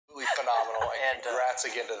phenomenal. And congrats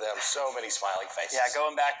again to them. So many smiling faces. Yeah,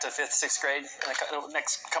 going back to 5th, 6th grade in the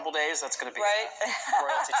next couple days, that's going to be right.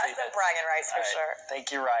 royalty treatment. Some bragging rights for sure.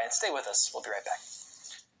 Thank you, Ryan. Stay with us. We'll be right back.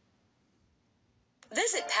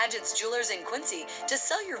 Visit Paget's Jewelers in Quincy to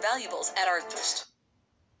sell your valuables at our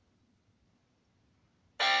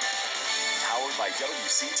Powered by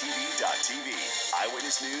WCTV.tv.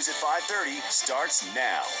 Eyewitness News at 5:30 starts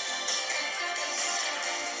now.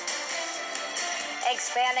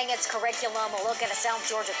 Expanding its curriculum, a look at a South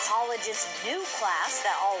Georgia college's new class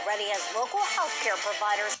that already has local healthcare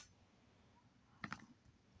providers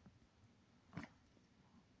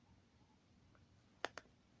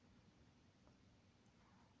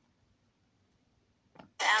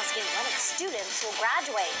asking when its students will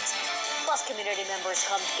graduate. Plus, community members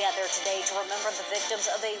come together today to remember the victims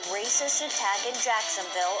of a racist attack in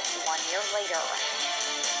Jacksonville 1 year later.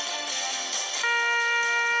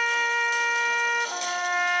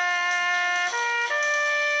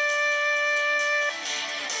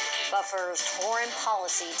 But first, foreign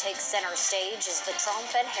policy takes center stage as the Trump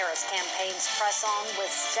and Harris campaigns press on with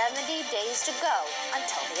 70 days to go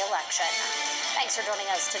until the election. Thanks for joining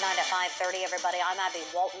us tonight at 5:30, everybody. I'm Abby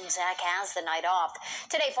Walton. Zach has the night off.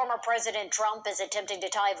 Today, former President Trump is attempting to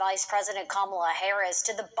tie Vice President Kamala Harris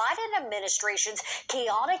to the Biden administration's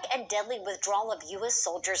chaotic and deadly withdrawal of U.S.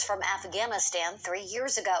 soldiers from Afghanistan 3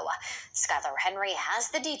 years ago. Skylar Henry has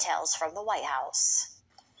the details from the White House.